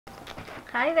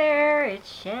Hi there, it's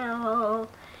Chelle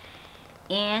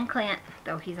and Clint,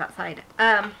 though he's outside.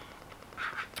 I'm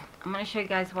going to show you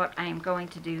guys what I'm going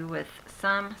to do with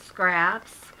some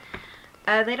scraps.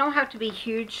 They don't have to be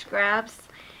huge scraps,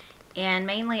 and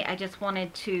mainly I just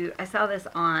wanted to, I saw this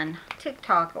on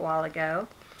TikTok a while ago,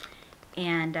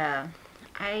 and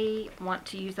I want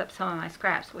to use up some of my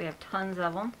scraps. We have tons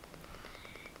of them,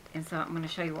 and so I'm going to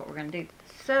show you what we're going to do.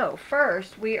 So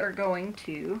first we are going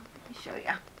to, let me show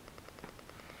you.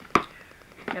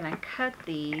 I'm going to cut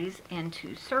these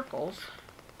into circles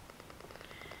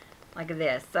like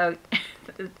this. So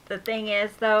the thing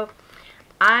is though,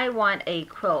 I want a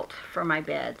quilt for my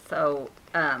bed. So,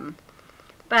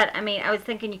 but I mean, I was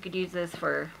thinking you could use this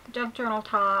for junk journal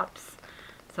tops,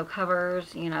 so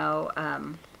covers, you know,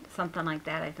 something like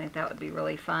that. I think that would be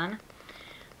really fun.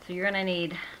 So you're going to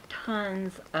need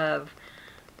tons of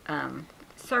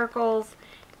circles.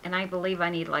 And I believe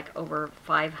I need like over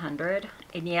 500.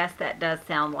 And yes, that does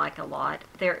sound like a lot.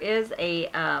 There is a,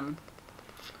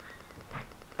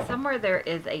 somewhere there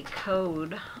is a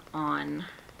code on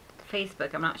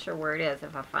Facebook. I'm not sure where it is.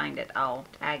 If I find it, I'll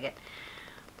tag it.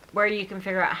 Where you can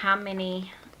figure out how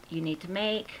many you need to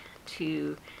make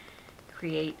to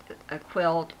create a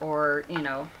quilt or, you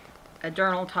know, a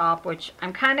journal top, which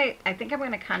I think I'm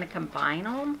going to kind of combine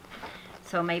them.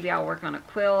 So maybe I'll work on a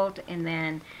quilt, and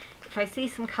then if I see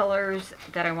some colors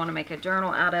that I want to make a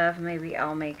journal out of, maybe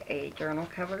I'll make a journal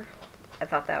cover. I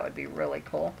thought that would be really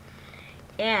cool.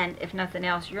 And if nothing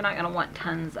else, you're not going to want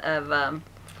tons of, you're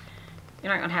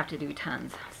not going to have to do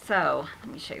tons. So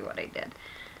let me show you what I did.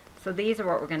 So these are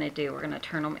what we're going to do. We're going to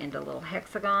turn them into little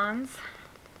hexagons.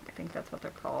 I think that's what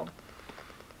they're called.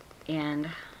 And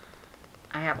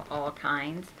I have all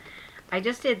kinds. I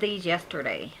just did these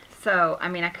yesterday. So, I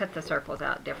mean, I cut the circles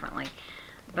out differently.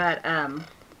 But,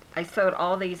 I sewed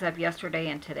all these up yesterday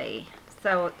and today.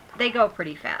 So they go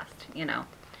pretty fast, you know.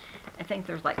 I think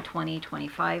there's like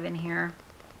 25 in here.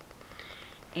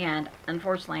 And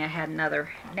unfortunately I had another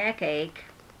neck ache.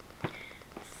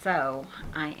 So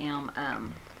I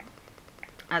am,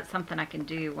 that's something I can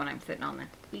do when I'm sitting on the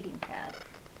heating pad.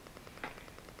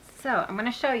 So I'm going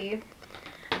to show you.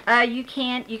 You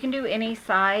can do any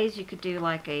size. You could do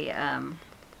like a,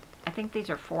 I think these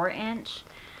are 4-inch.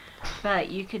 But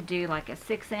you could do like a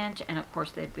 6-inch, and of course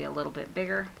they'd be a little bit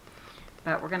bigger.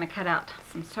 But we're going to cut out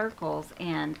some circles,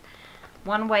 and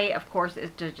one way of course is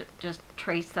to just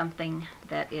trace something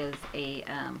that is a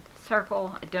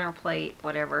circle, a dinner plate,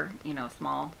 whatever, you know,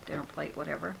 small dinner plate,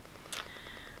 whatever.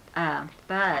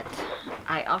 But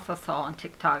I also saw on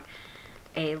TikTok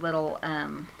a little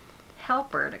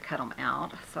helper to cut them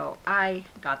out, so I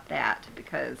got that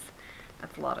because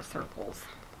that's a lot of circles.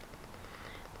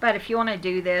 But if you want to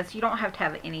do this, you don't have to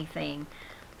have anything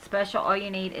special. All you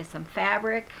need is some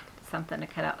fabric, something to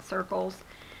cut out circles,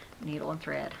 needle and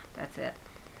thread. That's it.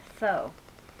 So,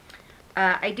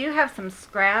 I do have some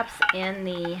scraps in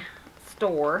the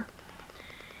store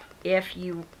if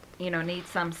you need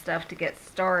some stuff to get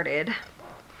started.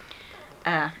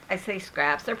 I say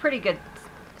scraps. They're pretty good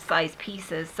size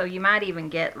pieces, so you might even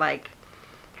get like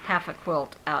half a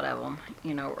quilt out of them,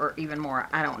 you know, or even more.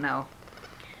 I don't know.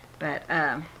 But,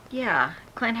 yeah,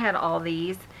 Clint had all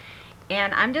these.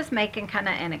 And I'm just making kind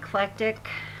of an eclectic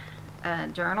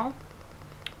journal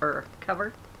or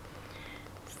cover.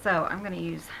 So I'm going to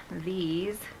use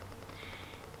these.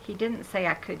 He didn't say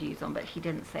I could use them, but he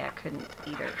didn't say I couldn't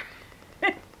either.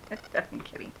 I'm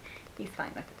kidding. He's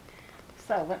fine with it.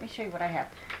 So let me show you what I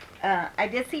have. I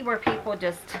did see where people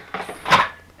just,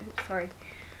 oops, sorry,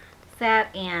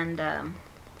 sat and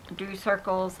drew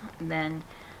circles and then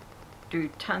drew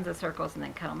tons of circles and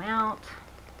then cut them out.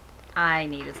 I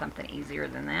needed something easier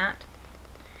than that.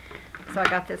 So I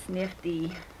got this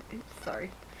nifty, oops, sorry,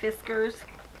 Fiskars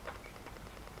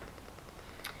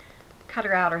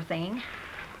cutter outer thing.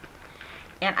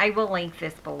 And I will link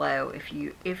this below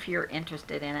if you're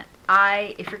interested in it.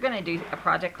 If you're going to do a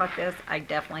project like this, I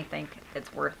definitely think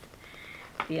it's worth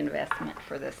the investment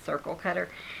for this circle cutter.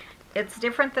 It's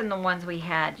different than the ones we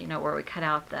had, you know, where we cut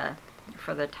out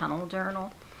for the tunnel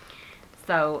journal.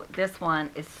 So this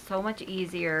one is so much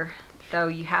easier, though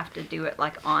you have to do it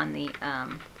like on the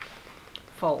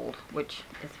fold, which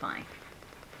is fine.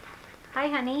 Hi,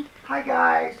 honey. Hi,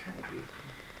 guys.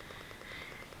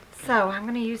 So I'm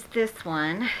going to use this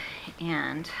one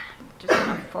and just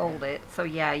want to fold it. So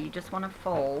yeah, you just want to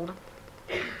fold.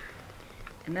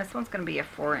 And this one's going to be a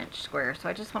 4-inch square, so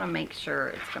I just want to make sure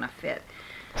it's going to fit.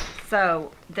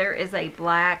 So there is a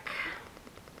black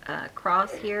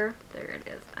cross here. There it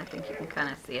is. I think you can kind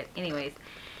of see it. Anyways,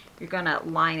 you're going to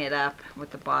line it up with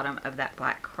the bottom of that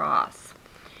black cross.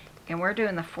 And we're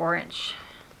doing the 4-inch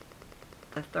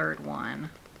the third one.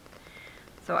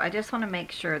 So I just want to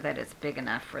make sure that it's big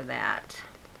enough for that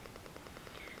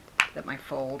my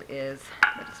fold is,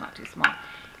 that it's not too small.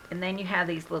 And then you have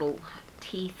these little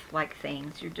teeth like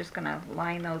things. You're just going to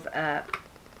line those up.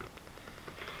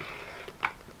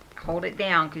 Hold it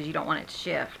down because you don't want it to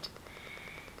shift.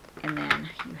 And then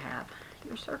you have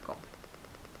your circle.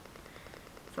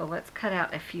 So let's cut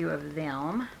out a few of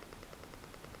them.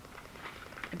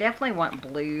 I definitely want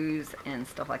blues and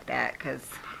stuff like that because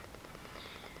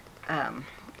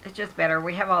it's just better.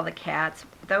 We have all the cats,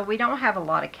 though we don't have a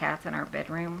lot of cats in our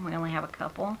bedroom. We only have a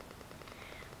couple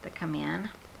that come in.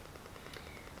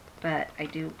 But I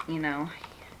do, you know,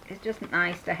 it's just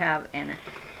nice to have a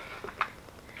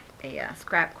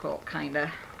scrap quilt, kind of.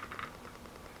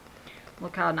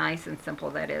 Look how nice and simple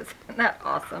that is. Isn't that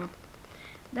awesome?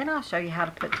 Then I'll show you how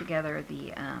to put together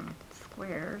the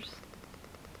squares.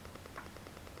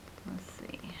 Let's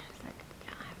see.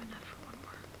 Yeah, I have enough for one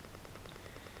more.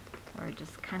 Sorry,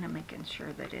 just kind of making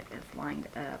sure that it is lined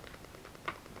up.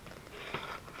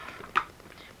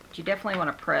 But you definitely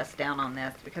want to press down on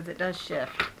this because it does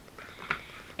shift.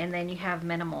 And then you have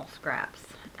minimal scraps.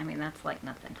 I mean, that's like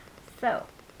nothing. So,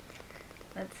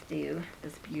 let's do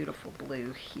this beautiful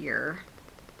blue here.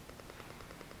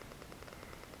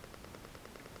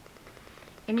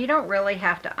 And you don't really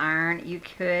have to iron. You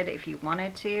could if you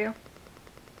wanted to,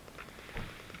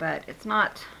 but it's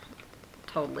not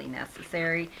totally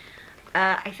necessary.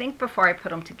 I think before I put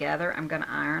them together, I'm going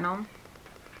to iron them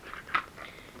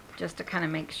just to kind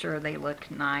of make sure they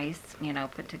look nice, you know,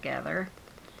 put together.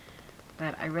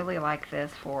 But I really like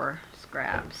this for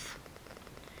scraps,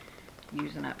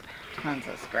 using up tons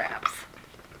of scraps.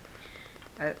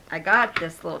 I got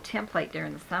this little template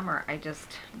during the summer. I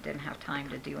just didn't have time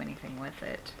to do anything with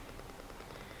it.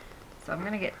 So I'm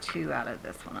going to get 2 out of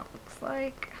this one, it looks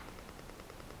like.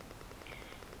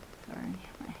 Sorry,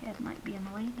 my head might be in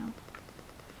the way. No.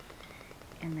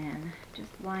 And then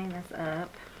just line this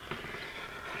up.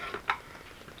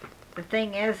 The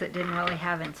thing is, it didn't really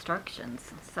have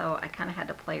instructions, so I kind of had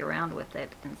to play around with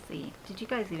it and see. Did you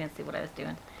guys even see what I was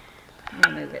doing?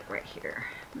 Let me move it right here.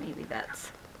 Maybe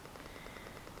that's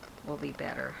will be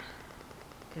better.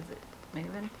 Is it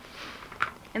moving?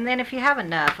 And then if you have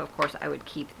enough, of course, I would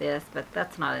keep this, but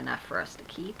that's not enough for us to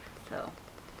keep. So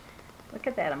look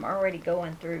at that. I'm already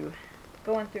going through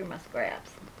my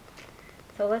scraps.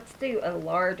 So let's do a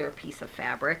larger piece of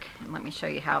fabric, and let me show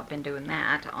you how I've been doing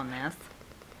that on this.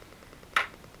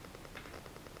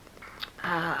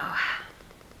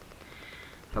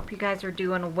 Hope you guys are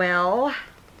doing well.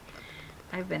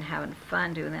 I've been having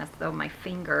fun doing this, though my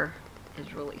finger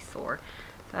is really sore.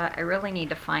 So I really need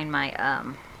to find my,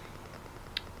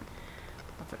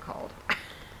 what's it called?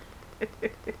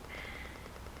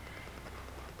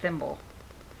 Thimble.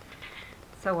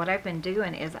 So what I've been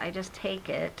doing is I just take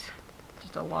it,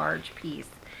 just a large piece,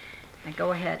 and I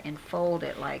go ahead and fold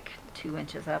it like 2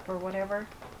 inches up or whatever.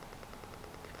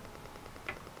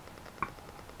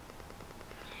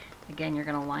 Again, you're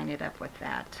going to line it up with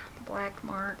that black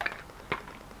mark.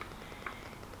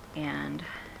 And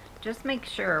just make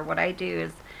sure, what I do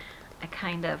is I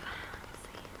kind of,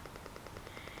 see,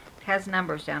 it has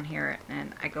numbers down here,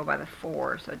 and I go by the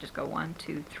 4, so I just go 1,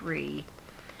 2, 3,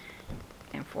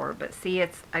 and 4. But see,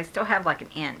 I still have like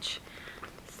 1 inch,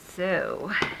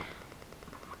 so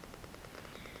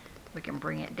we can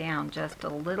bring it down just a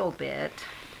little bit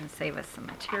and save us some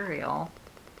material.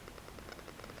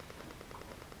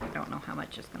 I don't know how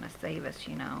much it's going to save us,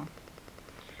 you know.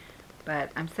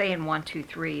 But I'm saying 1, 2,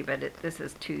 3, but this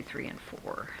is 2, 3, and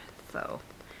 4. So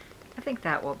I think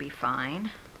that will be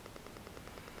fine.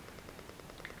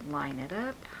 Line it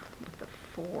up with the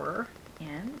 4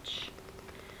 inch.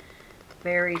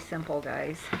 Very simple,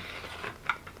 guys.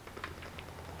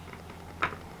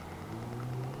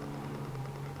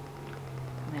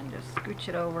 And then just scooch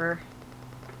it over.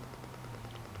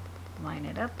 Line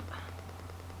it up.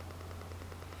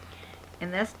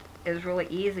 And this is really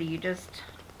easy. You just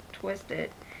twist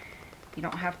it. You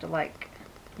don't have to like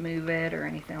move it or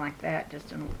anything like that,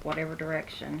 just in whatever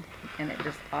direction, and it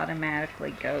just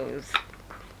automatically goes.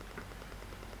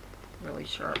 Really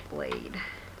sharp blade.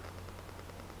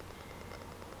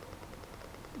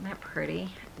 Isn't that pretty?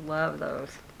 Love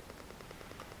those.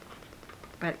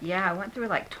 But yeah, I went through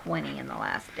like 20 in the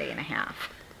last day and a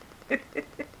half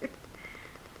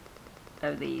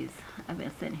of these. I've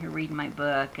been sitting here reading my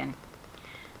book and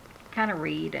kind of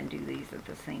read and do these at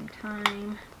the same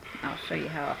time. I'll show you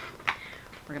how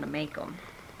we're going to make them.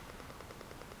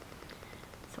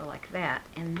 So like that.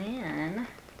 And then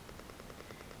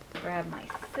grab my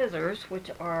scissors,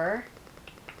 which are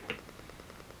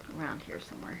around here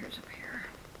somewhere. Here's a pair.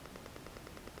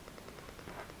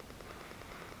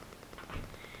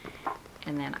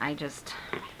 And then I just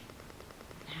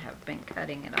have been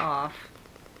cutting it off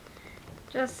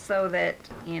just so that,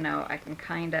 you know, I can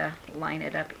kind of line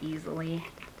it up easily.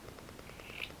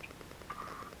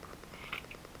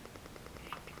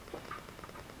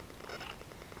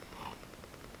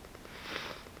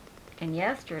 And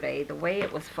yesterday, the way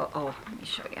it was oh, let me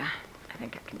show you. I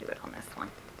think I can do it on this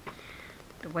one.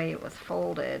 The way it was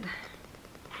folded,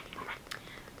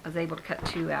 I was able to cut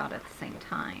 2 out at the same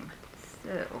time.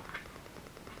 So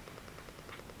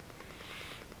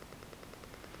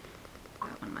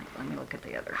that one might, let me look at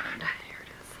the other end. Here it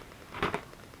is.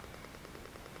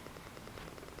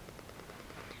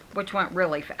 Which went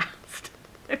really fast.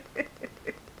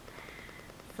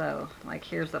 So, like,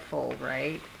 here's the fold,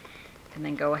 right? And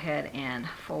then go ahead and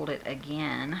fold it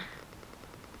again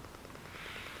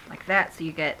like that, so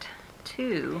you get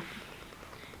 2,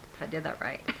 if I did that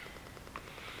right.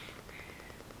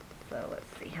 So let's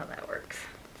see how that works.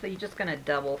 So you're just going to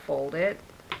double fold it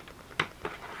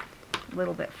a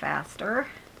little bit faster.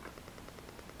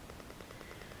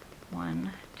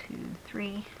 1, 2,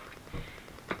 3.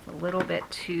 It's a little bit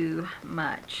too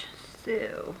much.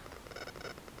 So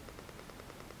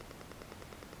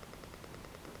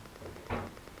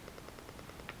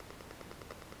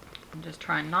I'm just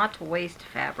trying not to waste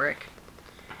fabric,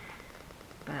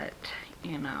 but,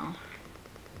 you know,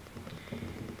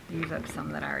 use up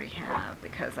some that I already have,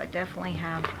 because I definitely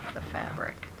have the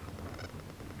fabric.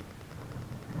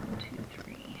 1, 2,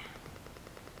 3.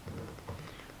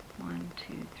 1,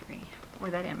 2, 3. Boy,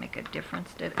 that didn't make a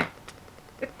difference, did it?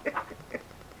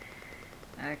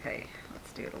 Okay,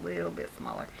 let's do it a little bit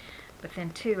smaller. But then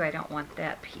too, I don't want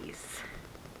that piece.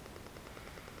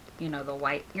 You know, the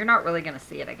white, you're not really going to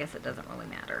see it. I guess it doesn't really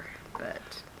matter.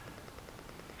 But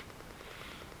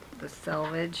the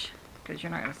selvage, because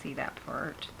you're not going to see that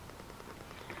part.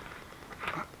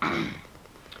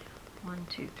 1,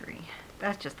 2, 3.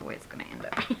 That's just the way it's going to end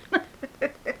up.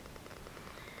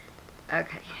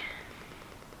 Okay.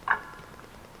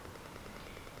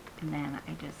 And then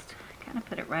I just kind of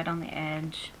put it right on the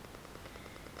edge.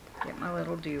 Get my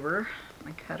little doer,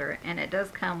 my cutter. And it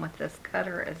does come with this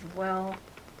cutter as well.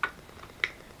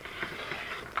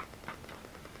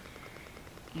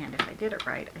 And if I did it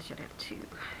right, I should have 2.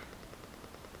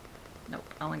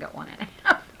 Nope, I only got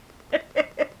 1.5.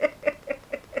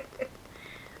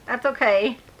 That's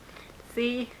okay.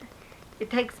 See, it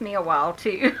takes me a while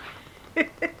too. I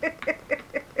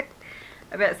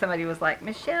bet somebody was like,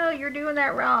 Michelle, you're doing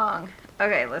that wrong.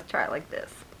 Okay, let's try it like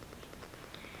this.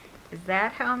 Is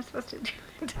that how I'm supposed to do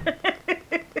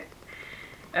it?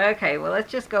 Okay, well,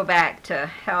 let's just go back to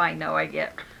how I know I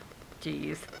get.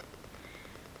 Geez.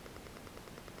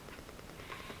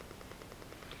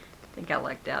 I think I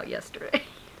lucked out yesterday.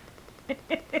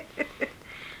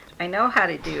 I know how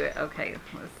to do it. Okay,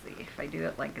 let's see. If I do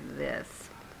it like this,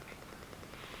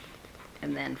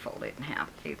 and then fold it in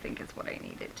half, I think is what I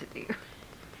needed to do.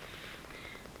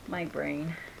 My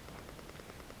brain.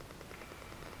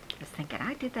 I was thinking,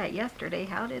 I did that yesterday.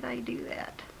 How did I do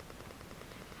that?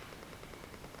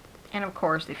 And of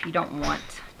course, if you don't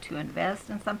want to invest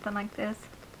in something like this,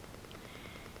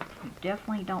 you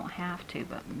definitely don't have to,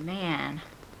 but man,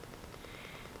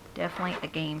 definitely a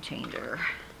game changer.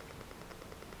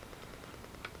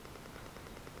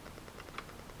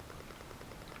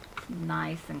 It's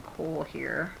nice and cool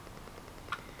here,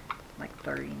 like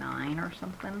 39 or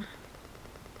something.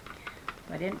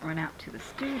 I didn't run out to the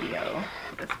studio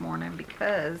this morning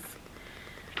because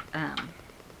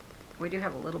we do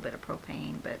have a little bit of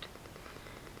propane, but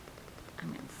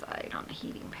I'm inside on the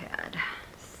heating pad.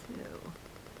 So,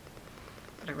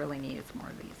 but I really needed some more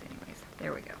of these anyways.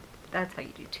 There we go. That's how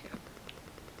you do 2.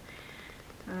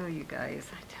 Oh, you guys,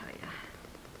 I tell you.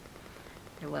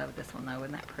 I love this one though.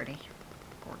 Isn't that pretty?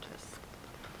 Gorgeous.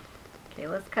 Okay,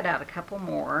 let's cut out a couple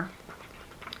more.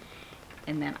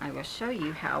 And then I will show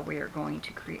you how we are going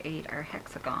to create our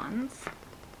hexagons.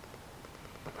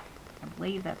 I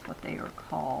believe that's what they are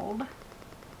called.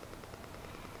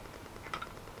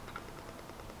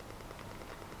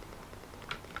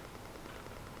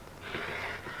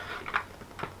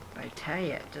 But I tell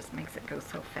you, it just makes it go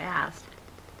so fast.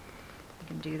 You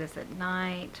can do this at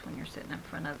night when you're sitting in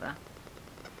front of the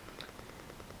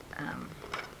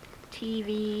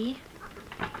TV.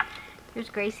 Here's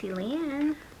Gracie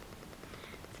Lynn.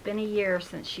 It's been a year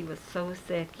since she was so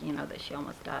sick, you know, that she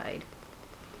almost died.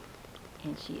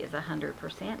 And she is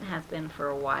 100% and has been for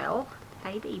a while.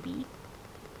 Hi, baby.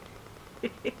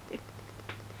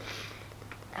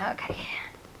 Okay.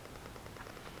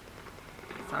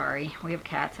 Sorry, we have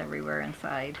cats everywhere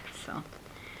inside, so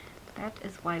that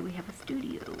is why we have a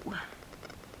studio.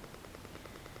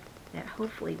 that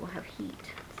hopefully will have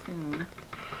heat soon.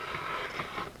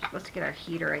 We're supposed to get our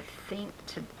heater, I think,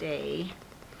 today.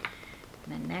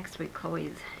 And then next week,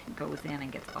 Chloe goes in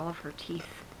and gets all of her teeth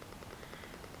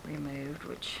removed,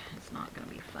 which is not going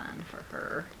to be fun for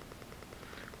her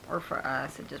or for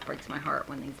us. It just breaks my heart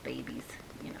when these babies,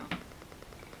 you know,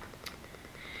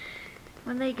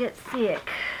 when they get sick.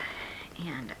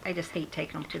 And I just hate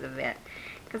taking them to the vet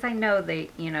because I know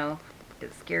they, you know,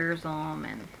 it scares them,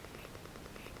 and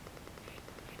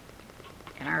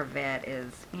our vet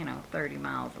is, you know, 30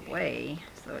 miles away,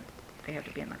 so they have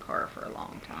to be in the car for a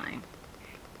long time.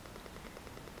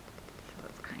 So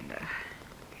it's kind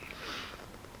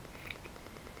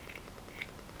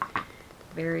of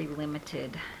very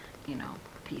limited, you know,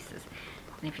 pieces.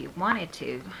 And if you wanted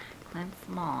to, Clint's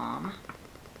mom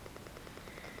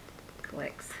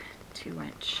collects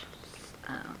 2-inch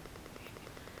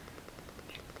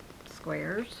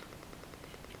squares.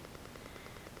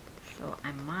 So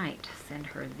I might send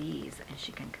her these and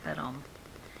she can cut them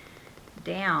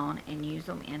down and use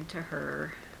them into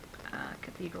her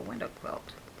cathedral window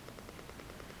quilt.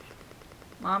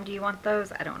 Mom, do you want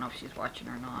those? I don't know if she's watching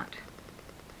or not.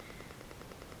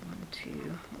 1,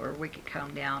 2, or we could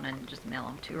come down and just mail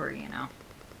them to her, you know.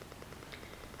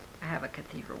 I have a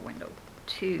cathedral window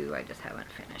too, I just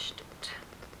haven't finished it.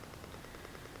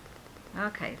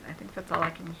 Okay, I think that's all I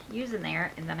can use in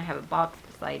there, and then I have a box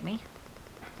beside me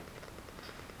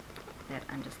that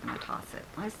I'm just going to toss it.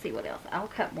 Let's see what else. I'll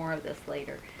cut more of this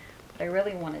later, but I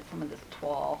really wanted some of this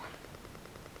toile.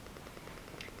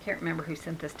 Can't remember who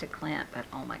sent this to Clint, but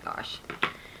oh my gosh,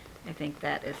 I think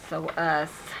that is so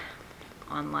us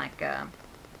on like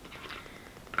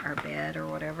our bed or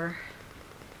whatever.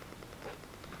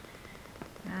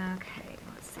 Okay,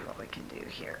 let's see what we can do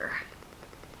here.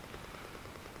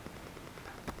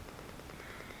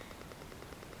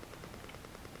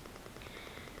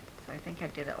 I think I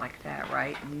did it like that,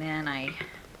 right? And then I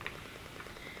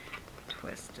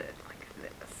twist it like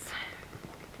this.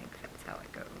 I think that's how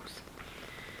it goes.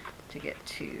 To get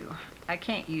to, I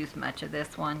can't use much of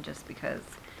this one just because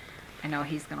I know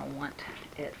he's going to want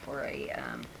it for a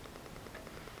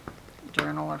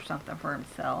journal or something for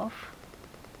himself.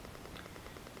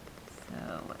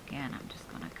 So again, I'm just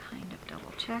going to kind of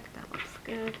double check. That looks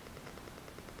good.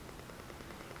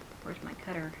 Where's my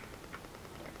cutter?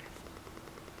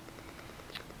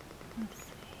 Let's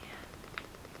see.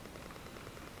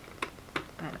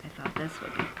 But I thought this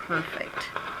would be perfect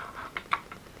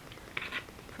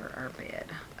for our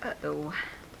bed. Uh-oh.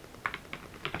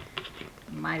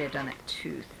 Might have done it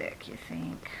too thick, you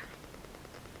think?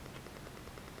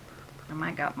 I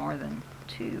might got more than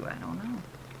 2, I don't know.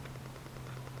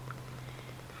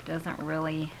 Doesn't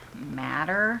really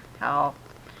matter how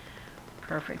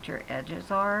perfect your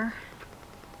edges are.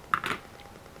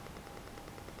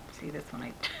 See, this one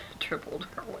I tripled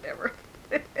or whatever.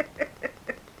 1,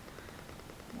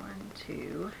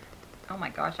 2. Oh my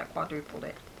gosh, I quadrupled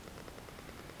it.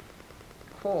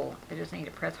 Cool. I just need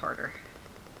to press harder.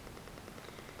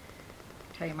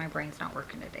 I tell you, my brain's not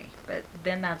working today. But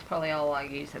then that's probably all I'll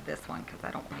use of this one because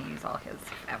I don't want to use all his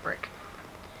fabric.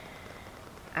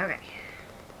 Okay.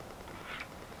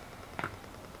 I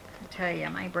tell you,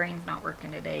 my brain's not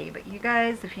working today. But you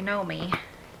guys, if you know me,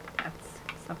 that's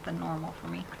something normal for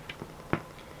me.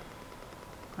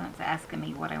 Clint's asking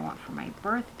me what I want for my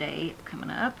birthday. It's coming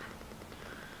up.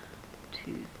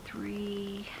 2,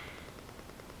 3.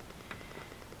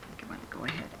 I think I'm going to go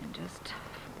ahead and just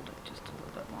fold it just a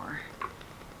little bit more.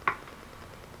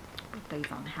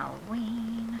 Birthday's on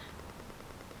Halloween.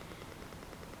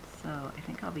 So I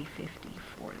think I'll be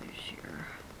 54 this year.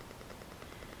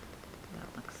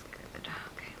 That looks good.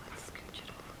 Okay, let's scooch it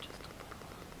over just a little.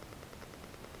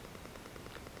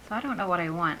 So I don't know what I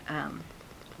want. A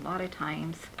lot of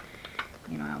times,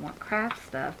 you know, I want craft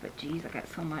stuff, but geez, I got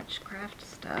so much craft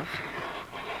stuff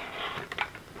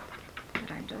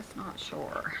that I'm just not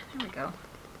sure. There we go.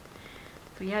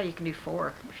 So yeah, you can do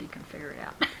 4 if you can figure it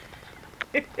out.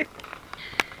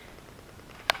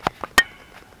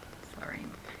 Sorry,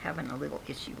 I'm having a little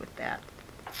issue with that.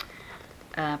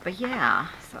 But yeah,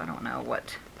 so I don't know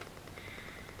what.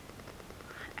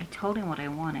 I told him what I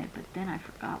wanted, but then I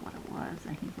forgot what it was,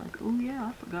 and he's like, oh yeah,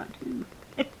 I forgot too.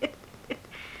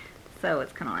 So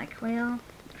it's kind of like, well,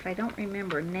 if I don't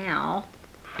remember now,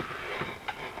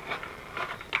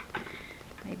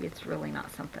 maybe it's really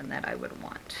not something that I would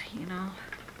want, you know?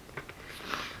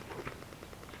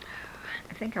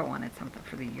 I think I wanted something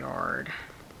for the yard,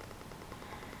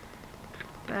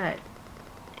 but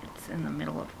it's in the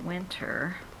middle of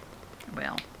winter.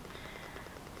 Well,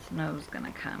 snow's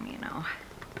gonna come, you know.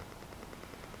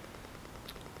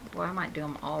 Boy, I might do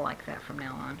them all like that from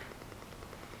now on.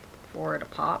 4 at a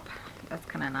pop. That's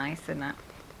kind of nice, isn't it?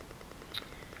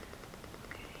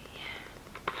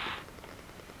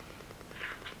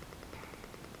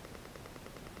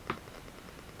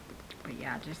 But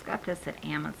yeah, I just got this at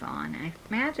Amazon. I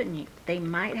imagine they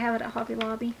might have it at Hobby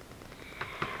Lobby.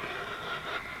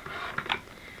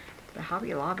 The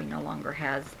Hobby Lobby no longer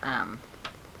has,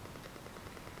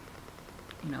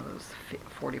 you know, those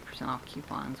 40% off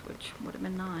coupons, which would have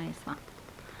been nice, huh?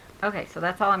 Okay, so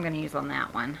that's all I'm going to use on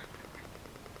that one.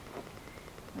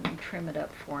 Let me trim it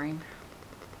up for him.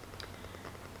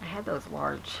 I had those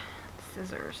large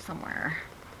scissors somewhere.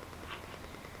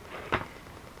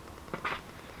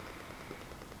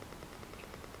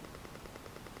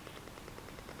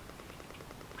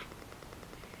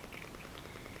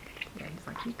 Yeah, he's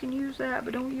like, you can use that,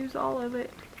 but don't use all of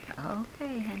it.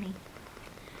 Okay, honey.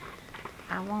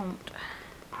 I won't,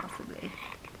 possibly.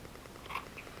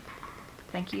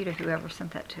 Thank you to whoever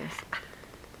sent that to us.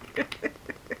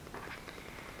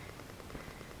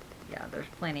 Yeah, there's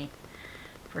plenty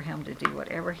for him to do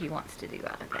whatever he wants to do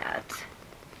out of that.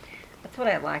 That's what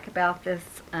I like about this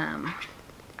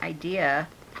idea,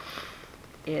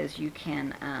 is you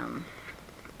can, I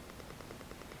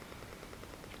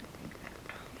think that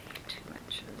 2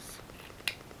 inches.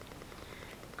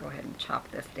 Go ahead and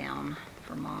chop this down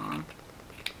for Mom.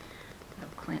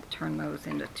 Have Clint turn those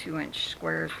into 2-inch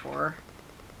squares for her.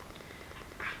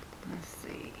 Let's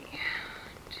see.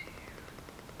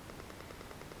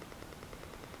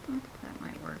 That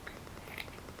might work.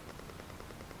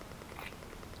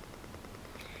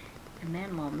 And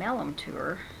then we'll mail them to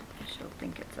her. She'll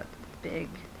think it's a big,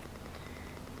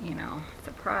 you know,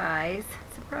 surprise.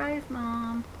 Surprise,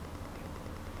 Mom.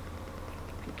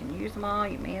 If you can use them all,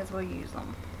 you may as well use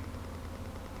them.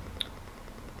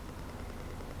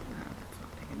 That's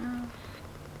not big enough.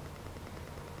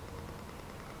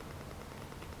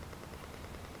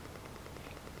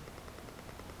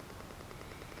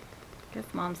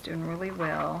 Guess Mom's doing really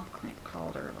well. Clint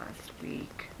called her last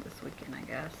week, this weekend, I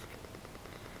guess,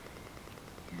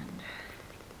 and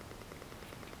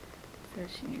says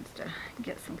she needs to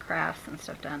get some crafts and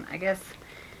stuff done. I guess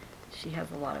she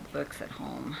has a lot of books at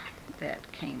home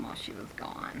that came while she was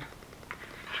gone,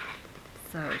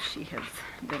 so she has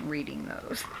been reading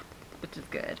those, which is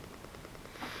good.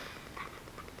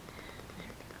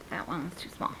 That one's too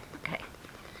small. Okay,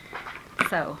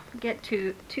 so get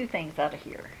two things out of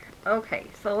here. Okay,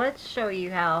 so let's show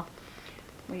you how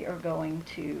we are going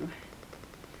to,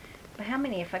 but how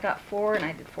many, if I got 4 and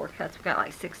I did 4 cuts, we got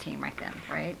like 16 right then,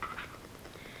 right?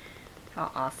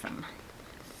 How awesome.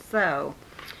 So,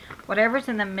 whatever's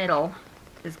in the middle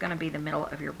is going to be the middle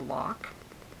of your block.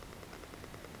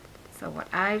 So what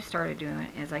I've started doing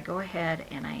is I go ahead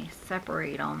and I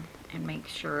separate them and make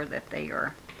sure that they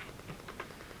are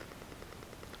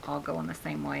all going the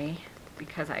same way,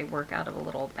 because I work out of a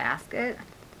little basket.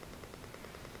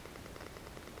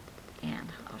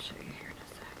 And I'll show you here in a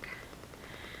sec.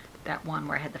 That one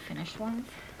where I had the finished ones.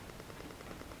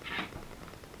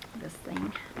 This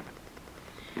thing.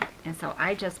 And so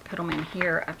I just put them in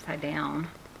here upside down,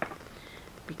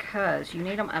 because you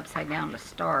need them upside down to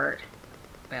start.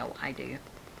 Well, I do.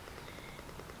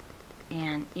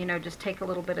 And, you know, just take a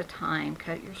little bit of time,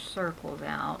 cut your circles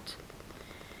out,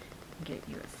 and get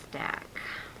you a stack.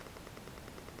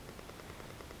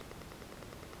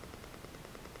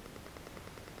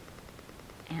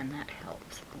 And that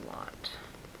helps a lot.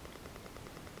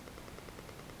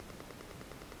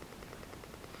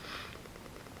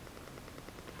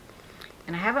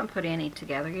 And I haven't put any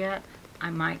together yet. I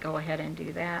might go ahead and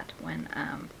do that when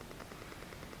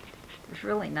there's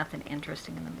really nothing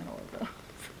interesting in the middle of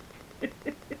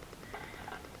those.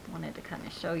 Wanted to kind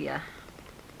of show you.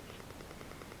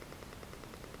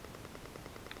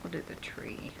 We'll do the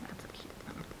tree. That's a cute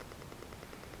one.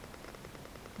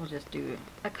 We'll just do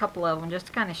a couple of them just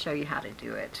to kind of show you how to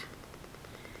do it.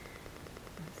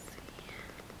 Let's see.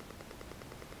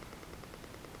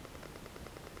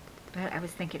 But I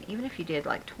was thinking, even if you did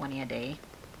like 20 a day,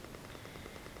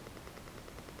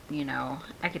 you know,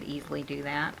 I could easily do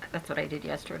that. That's what I did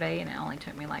yesterday, and it only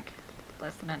took me like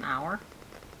less than an hour.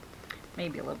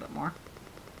 Maybe a little bit more.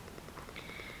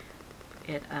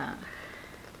 It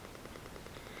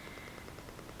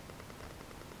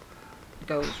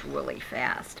goes really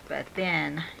fast, but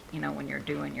then, you know, when you're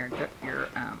doing your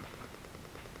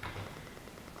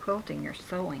quilting, your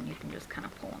sewing, you can just kind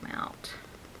of pull them out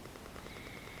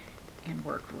and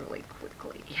work really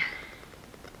quickly.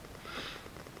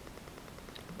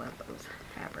 Love those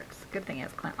fabrics. Good thing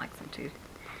is Clint likes them too,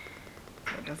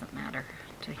 so it doesn't matter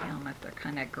to him if they're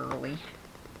kind of girly.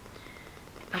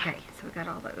 Okay, so we got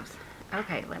all those.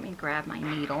 Okay, let me grab my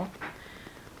needle.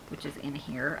 which is in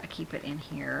here. I keep it in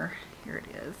here. Here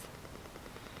it is.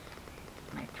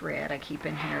 My thread I keep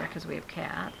in here because we have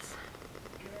cats.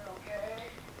 Okay.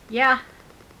 Yeah,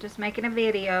 just making a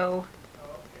video.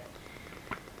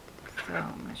 Okay. So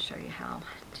I'm going to show you how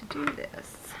to do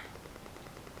this.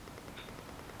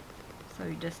 So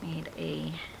you just need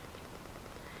a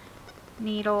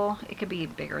needle. It could be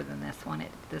bigger than this one.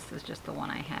 This is just the one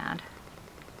I had.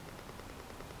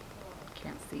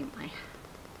 Can't see my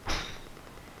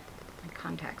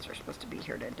contacts are supposed to be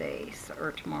here today, so,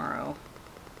 or tomorrow.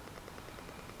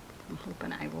 I'm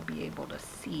hoping I will be able to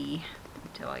see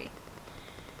until I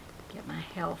get my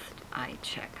health eye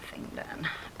check thing done.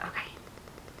 Okay.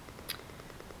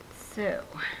 So,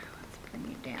 let's bring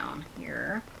you down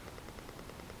here.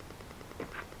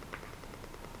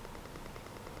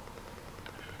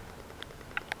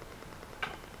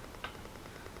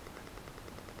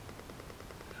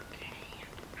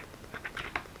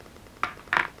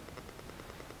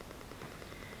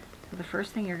 The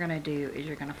first thing you're going to do is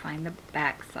you're going to find the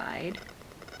back side,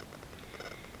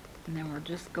 and then we're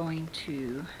just going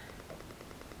to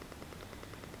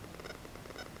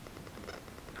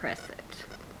press it.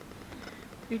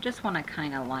 You just want to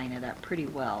kind of line it up pretty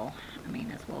well, I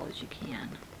mean as well as you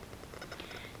can.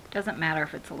 Doesn't matter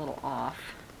if it's a little off,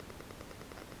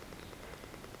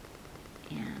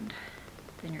 and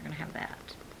then you're going to have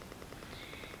that.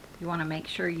 You want to make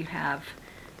sure you have,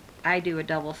 I do a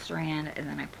double strand and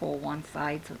then I pull one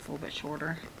side so it's a little bit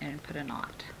shorter and put a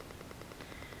knot.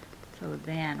 So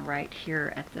then right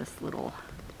here at this little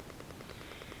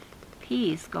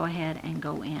piece, go ahead and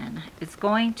go in. It's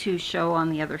going to show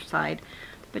on the other side,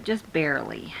 but just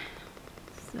barely.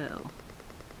 So,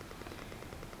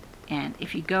 and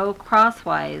if you go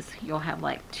crosswise, you'll have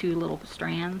like 2 little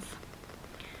strands.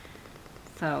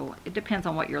 So it depends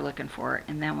on what you're looking for.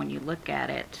 And then when you look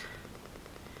at it,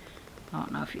 I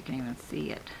don't know if you can even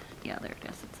see it. Yeah, there it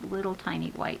is. It's a little tiny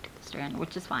white strand,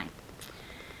 which is fine.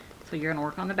 So you're going to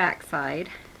work on the back side.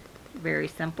 Very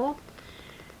simple.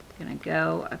 You're going to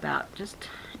go about just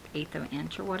 1/8 of an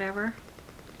inch or whatever.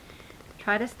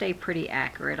 Try to stay pretty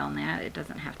accurate on that. It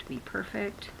doesn't have to be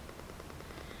perfect.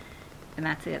 And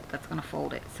that's it. That's going to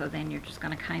fold it. So then you're just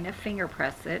going to kind of finger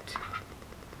press it.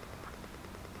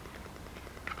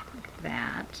 Like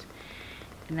that.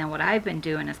 And then what I've been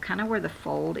doing is kind of where the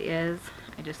fold is,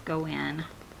 I just go in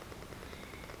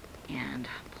and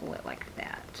pull it like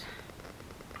that.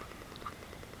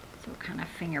 So kind of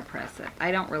finger press it.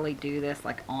 I don't really do this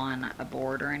like on a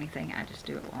board or anything. I just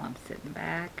do it while I'm sitting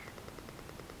back.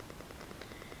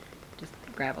 Just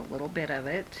grab a little bit of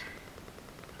it.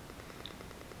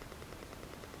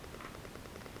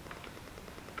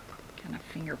 Kind of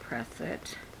finger press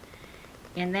it.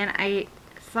 And then I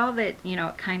saw that, you know,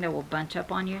 it kind of will bunch up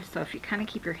on you, so if you kind of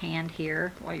keep your hand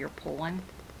here while you're pulling,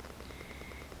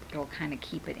 it'll kind of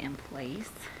keep it in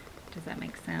place. Does that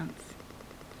make sense?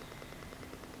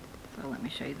 So let me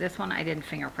show you. This one I didn't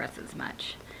finger press as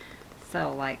much.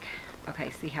 So like, okay,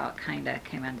 see how it kind of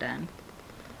came undone?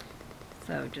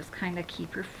 So just kind of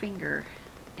keep your finger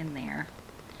in there,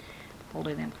 hold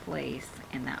it in place,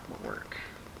 and that will work.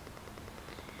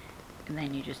 And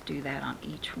then you just do that on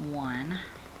each one.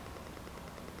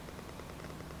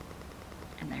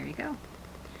 And there you go.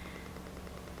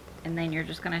 And then you're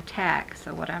just going to tack.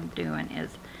 So what I'm doing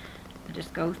is I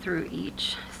just go through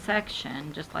each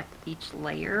section, just like each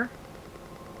layer.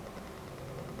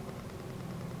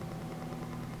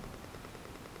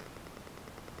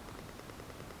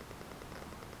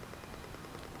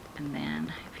 And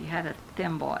then if you had a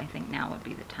thimble, I think now would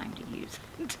be the time to use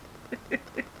it.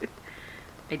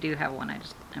 I do have one,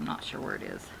 I'm not sure where it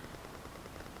is.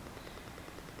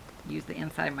 Use the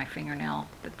inside of my fingernail,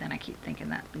 but then I keep thinking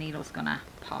that needle's gonna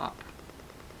pop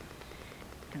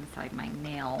inside my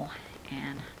nail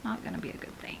and not gonna be a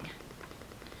good thing.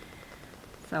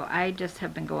 So I just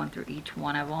have been going through each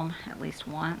one of them at least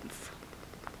once.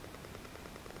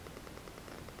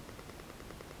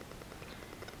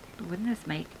 But wouldn't this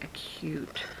make a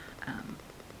cute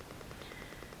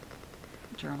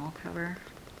journal cover?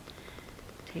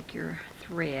 Take your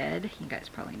thread, you guys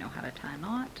probably know how to tie a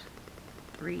knot.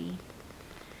 3.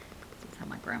 This is how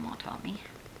my grandma taught me.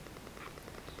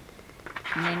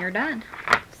 And then you're done.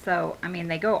 So, I mean,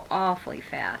 they go awfully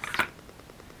fast.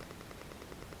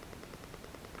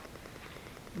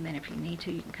 And then if you need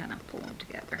to, you can kind of pull them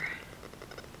together.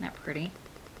 Isn't that pretty?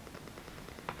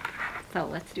 So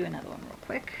let's do another one real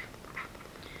quick.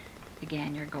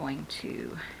 Again, you're going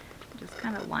to just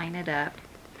kind of line it up,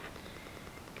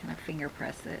 kind of finger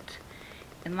press it.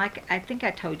 And like I think I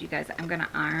told you guys, I'm going to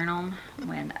iron them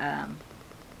when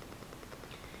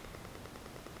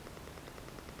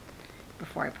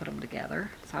before I put them together.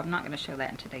 So I'm not going to show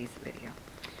that in today's video.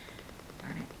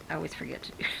 Darn it. I always forget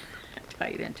to tie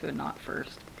it into a knot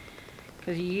first.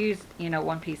 Because you use, you know,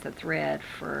 one piece of thread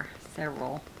for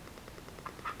several.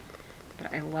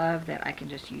 But I love that I can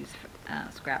just use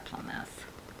scraps on this.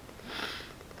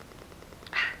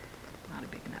 Not a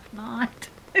big enough knot.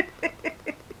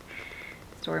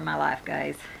 Story of my life,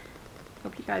 guys.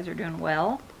 Hope you guys are doing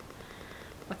well.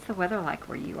 What's the weather like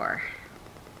where you are?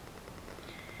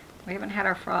 We haven't had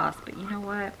our frost, but you know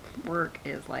what? Work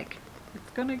is like,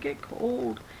 it's gonna get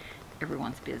cold.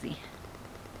 Everyone's busy.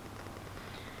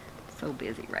 So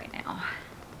busy right now.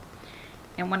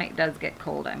 And when it does get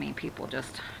cold, I mean, people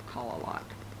just call a lot.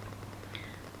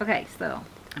 Okay, so,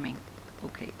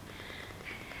 okay.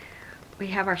 We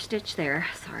have our stitch there,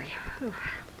 sorry. Whew.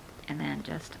 And then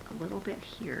just a little bit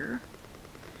here.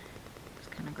 Just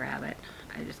kind of grab it.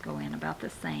 I just go in about the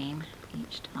same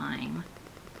each time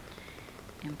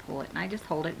and pull it. And I just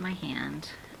hold it in my hand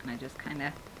and I just kind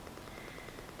of,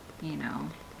 you know,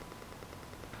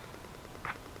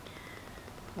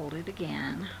 hold it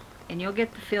again. And you'll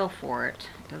get the feel for it.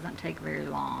 It doesn't take very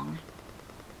long.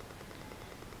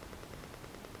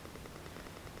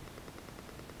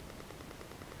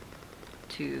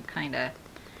 To kind of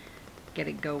get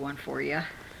it going for you.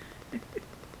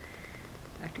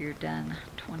 After you're done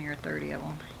 20 or 30 of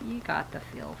them, you got the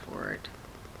feel for it.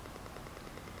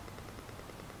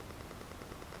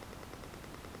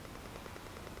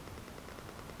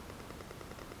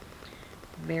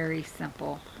 Very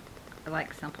simple. I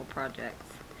like simple projects.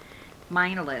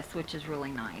 Mindless, which is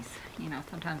really nice. You know,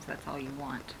 sometimes that's all you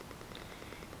want.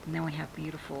 And then we have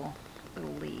beautiful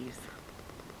little leaves.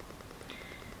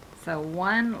 So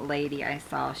one lady I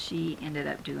saw, she ended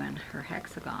up doing her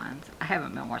hexagons. I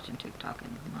haven't been watching TikTok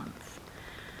in months.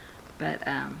 But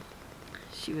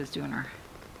she was doing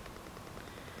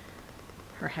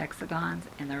her hexagons,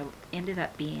 and there ended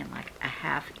up being like a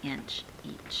 ½ inch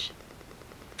each.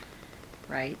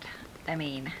 Right? I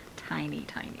mean, tiny,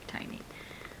 tiny, tiny.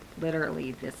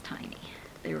 Literally this tiny.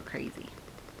 They were crazy.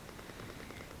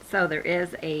 So there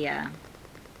is a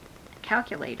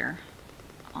calculator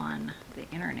on the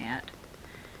internet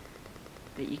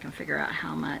that you can figure out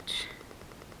how much.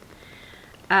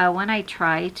 When I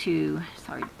try to,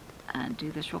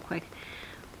 do this real quick,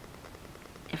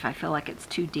 if I feel like it's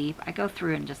too deep, I go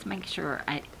through and just make sure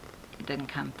it doesn't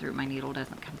come through, my needle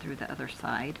doesn't come through the other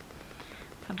side.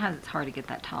 Sometimes it's hard to get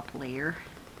that top layer.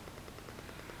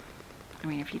 I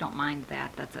mean, if you don't mind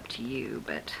that, that's up to you,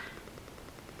 but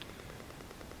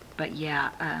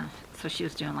yeah, so she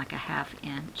was doing like a ½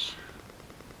 inch.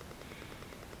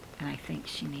 And I think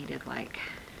she needed like,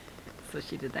 so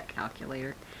she did that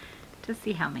calculator to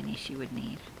see how many she would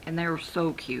need. And they were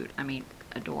so cute. I mean,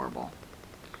 adorable.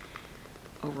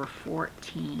 Over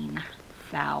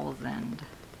 14,000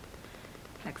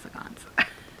 hexagons.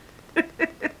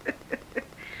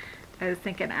 I was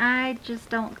thinking, I just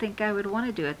don't think I would want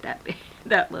to do it that big,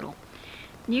 that little.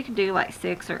 You can do like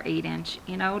 6 or 8 inch,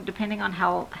 you know, depending on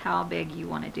how big you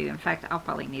want to do. In fact, I'll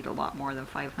probably need a lot more than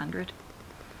 500.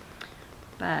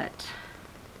 But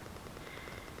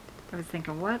I was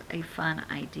thinking, what a fun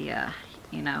idea,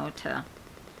 you know, to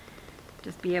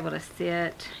just be able to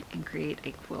sit and create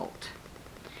a quilt.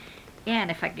 And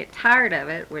if I get tired of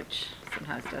it, which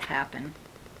sometimes does happen,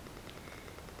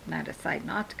 and I decide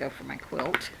not to go for my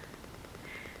quilt,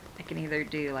 I can either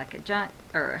do like a junk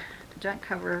journal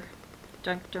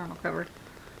cover,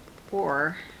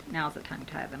 or now's the time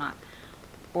to tie the knot,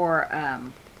 or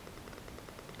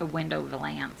a window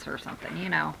valance or something, you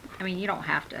know. I mean, you don't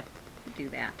have to do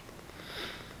that.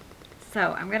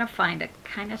 So I'm going to find a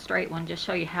kind of straight one, just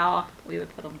show you how we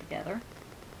would put them together.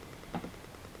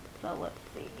 So let's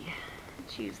see.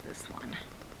 Let's use this one.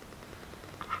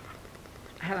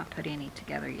 I haven't put any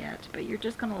together yet, but you're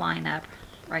just going to line up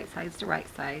right sides to right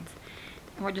sides,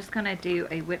 and we're just going to do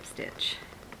a whip stitch.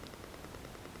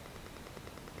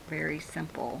 Very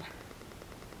simple.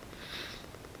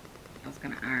 I was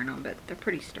going to iron them, but they're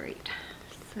pretty straight.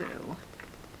 So,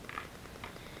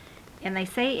 and they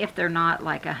say if they're not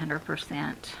like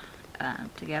 100%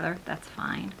 together, that's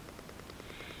fine.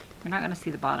 You're not going to see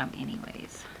the bottom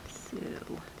anyways. So,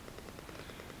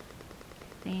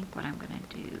 I think what I'm going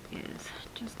to do is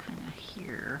just kind of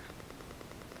here,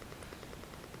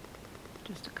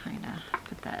 just to kind of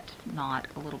put that knot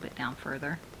a little bit down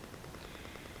further.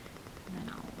 And then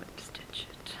I'll whip stitch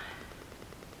it.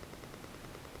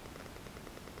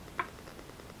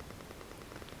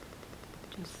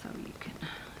 Just so you can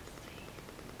see.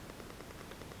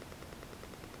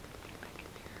 Get back in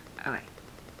here. Okay.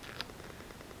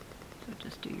 So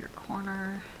just do your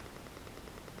corner.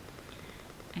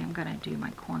 I am going to do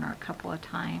my corner a couple of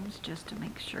times just to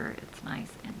make sure it's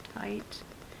nice and tight,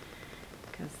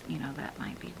 because you know that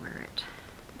might be where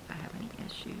if I have any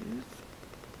issues.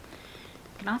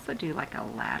 You can also do like a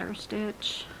ladder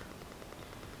stitch,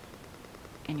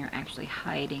 and you're actually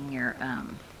hiding your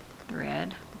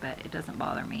thread, but it doesn't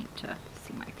bother me to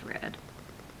see my thread.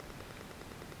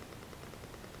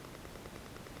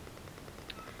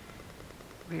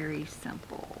 Very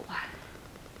simple.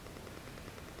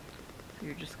 So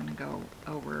you're just going to go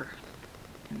over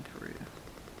and through.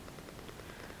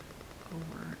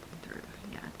 Over and through.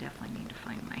 Yeah, I definitely need to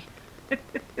find my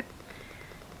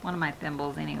one of my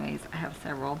thimbles anyways. I have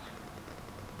several.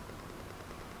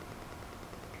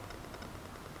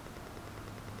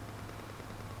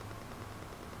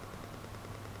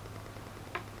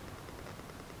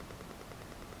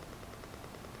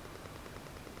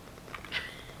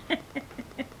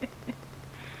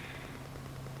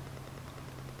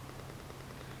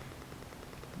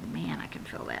 Man, I can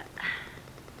feel that.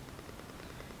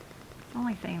 The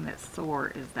only thing that's sore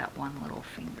is that one little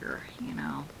finger, you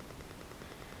know,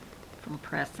 from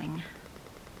pressing.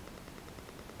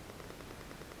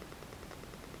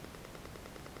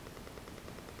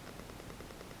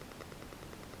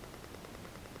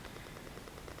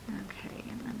 Okay,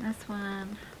 and then this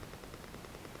one,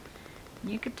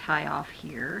 you could tie off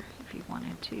here if you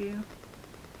wanted to,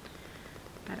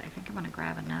 but I think I'm going to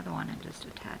grab another one and just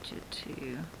attach it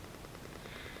to,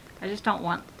 I just don't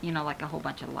want, you know, like a whole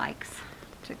bunch of likes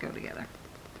to go together.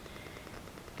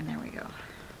 And there we go.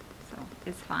 So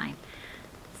it's fine.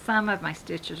 Some of my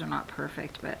stitches are not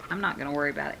perfect, but I'm not going to worry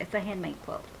about it. It's a handmade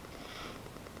quilt,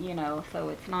 you know, so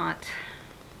it's not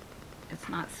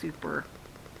super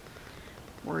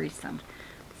worrisome.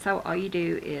 So all you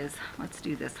do is, let's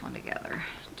do this one together,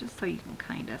 just so you can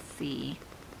kind of see.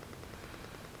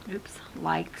 Oops,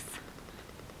 likes.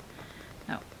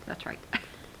 No, that's right.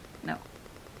 No.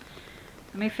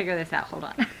 Let me figure this out, hold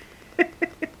on.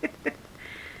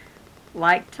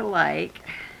 Like to like.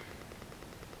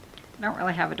 I don't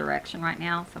really have a direction right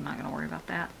now, so I'm not going to worry about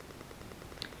that.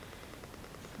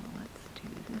 So let's do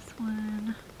this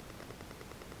one.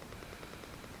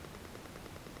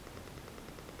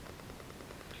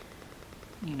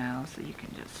 You know, so you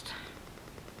can just,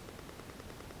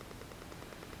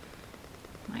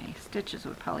 my stitches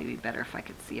would probably be better if I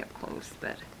could see up close,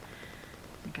 but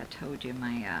I think I told you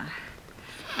my,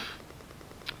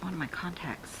 one of my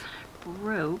contacts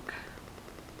broke.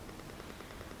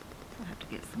 So I have to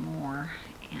get some more,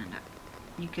 and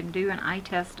you can do an eye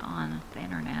test on the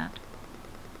internet,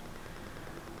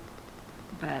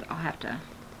 but I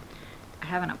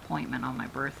have an appointment on my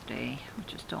birthday,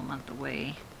 which is still a month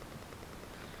away,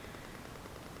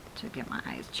 to get my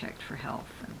eyes checked for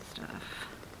health and stuff.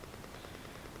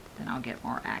 Then I'll get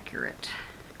more accurate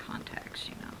contacts,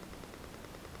 you know.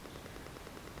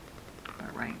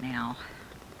 But right now,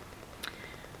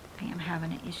 I am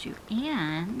having an issue,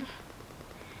 and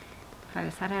if I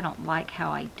decide I don't like how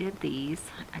I did these,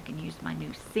 I can use my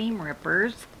new seam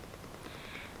rippers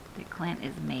that Clint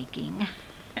is making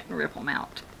and rip them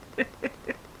out.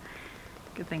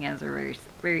 Good thing is they're very,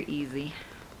 very easy.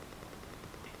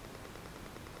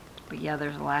 But yeah,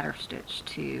 there's a ladder stitch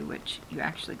too, which you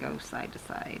actually go side to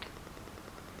side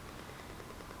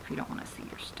if you don't want to see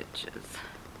your stitches.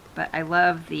 But I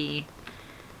love the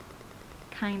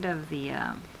kind of the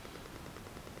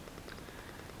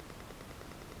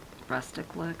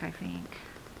rustic look, I think.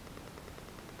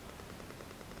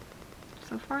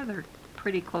 So far they're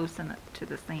pretty close to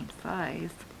the same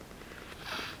size.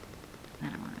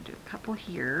 Then I'm going to do a couple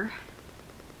here.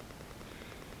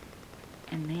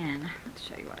 And then, let's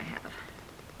show you what I have.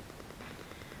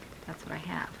 That's what I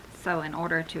have. So in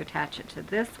order to attach it to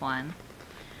this one,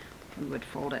 we would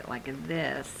fold it like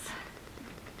this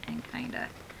and kind of,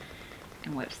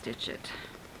 and whip stitch it.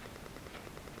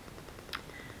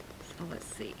 So let's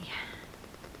see.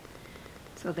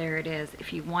 So there it is.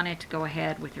 If you wanted to go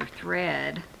ahead with your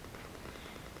thread,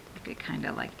 you could kind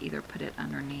of like either put it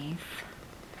underneath,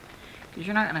 because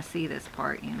you're not going to see this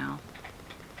part, you know.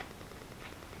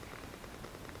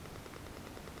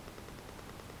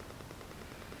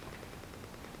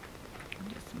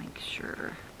 Just make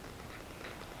sure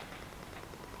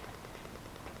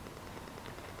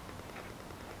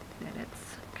that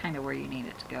it's kind of where you need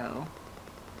it to go.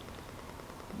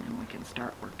 And then we can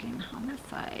start working on this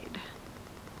side.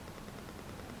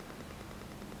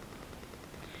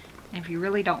 And if you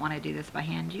really don't want to do this by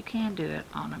hand, you can do it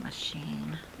on a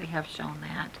machine. They have shown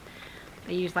that.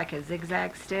 They use like a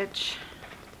zigzag stitch.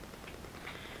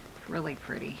 Really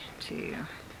pretty too.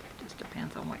 Just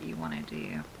depends on what you want to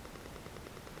do.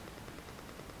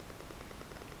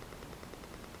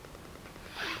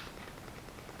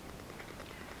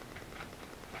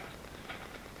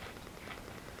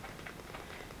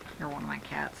 one of my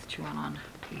cats chewing on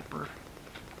paper.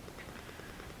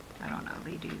 I don't know,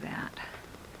 they do that.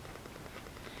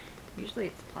 Usually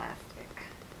it's plastic.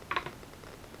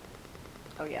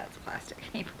 Oh yeah, it's plastic.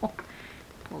 He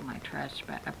pulled my trash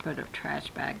bag. I put a trash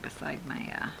bag beside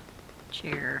my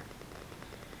chair.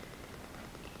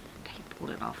 And he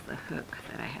pulled it off the hook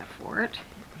that I have for it.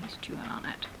 He's chewing on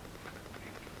it.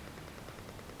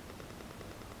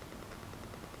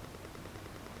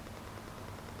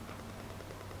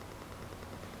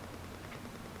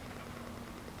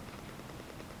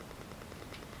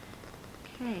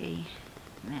 Okay,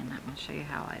 and then I'm going to show you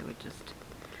how I would just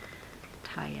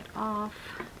tie it off.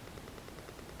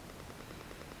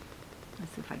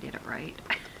 Let's see if I did it right.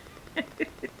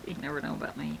 You never know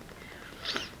about me.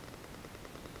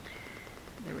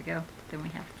 There we go. Then we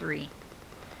have 3.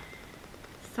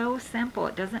 So simple.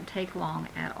 It doesn't take long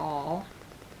at all.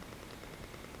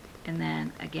 And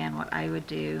then again, what I would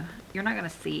do, you're not going to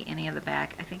see any of the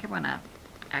back. I think I'm going to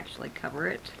actually cover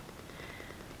it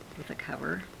with a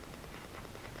cover.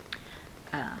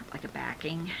 Like a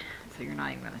backing, so you're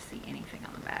not even going to see anything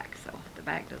on the back. So the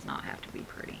back does not have to be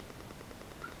pretty.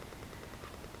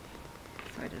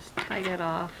 So I just tied it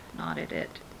off, knotted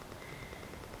it,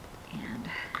 and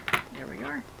there we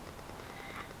are.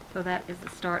 So that is the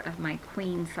start of my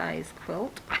queen size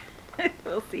quilt.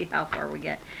 We'll see how far we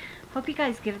get. Hope you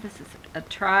guys give this a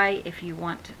try. If you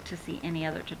want to see any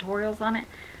other tutorials on it,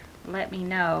 let me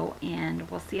know,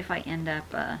 and we'll see if I end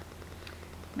up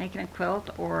making a quilt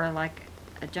or like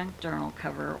a junk journal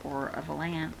cover or a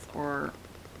valance or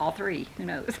all 3. Who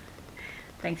knows?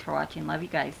 Thanks for watching. Love you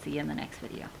guys. See you in the next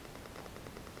video.